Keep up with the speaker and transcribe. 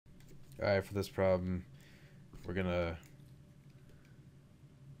Alright, for this problem, we're gonna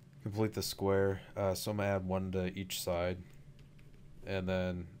complete the square. So I'm gonna add 1 to each side. And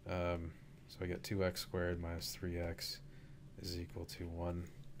then, so I get 2x squared minus 3x is equal to 1.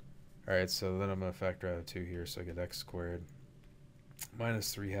 Alright, so then I'm gonna factor out a 2 here, so I get x squared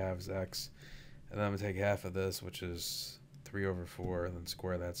minus 3 halves x. And then I'm gonna take half of this, which is 3 over 4, and then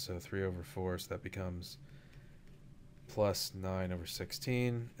square that. So 3 over 4, so that becomes plus 9 over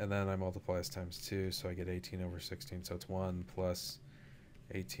 16, and then I multiply this times 2, so I get 18 over 16, so it's 1 plus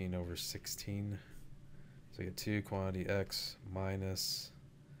 18 over 16, so I get 2 quantity x minus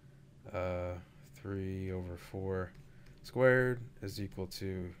 3 over 4 squared is equal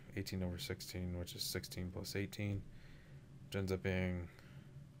to 18 over 16, which is 16 plus 18, which ends up being,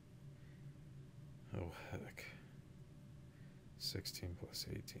 oh heck, 16 plus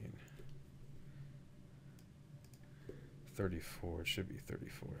 18. 34. It should be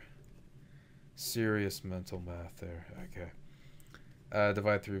 34. Serious mental math there. Okay.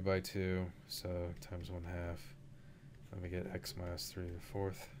 Divide through by 2, so times 1/2. Then we get x minus 3 to the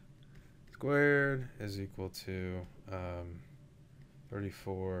 4th squared is equal to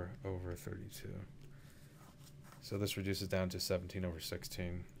 34 over 32. So this reduces down to 17 over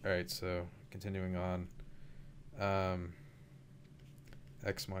 16. Alright, so continuing on.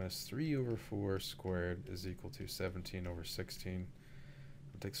 X minus 3 over 4 squared is equal to 17 over 16.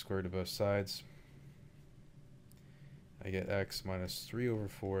 I'll take square root of both sides. I get x minus 3 over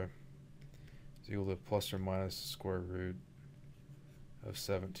 4 is equal to plus or minus the square root of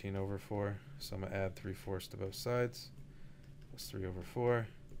 17 over 4. So I'm going to add 3/4 to both sides. Plus 3 over 4.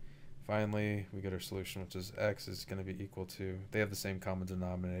 Finally, we get our solution, which is x is going to be equal to, they have the same common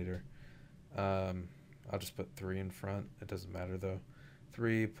denominator. I'll just put 3 in front. It doesn't matter though.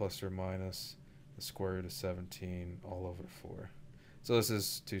 3 plus or minus the square root of 17 all over 4. So this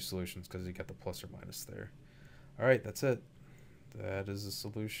is 2 solutions because you got the plus or minus there. Alright, that's it. That is the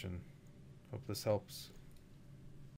solution. Hope this helps.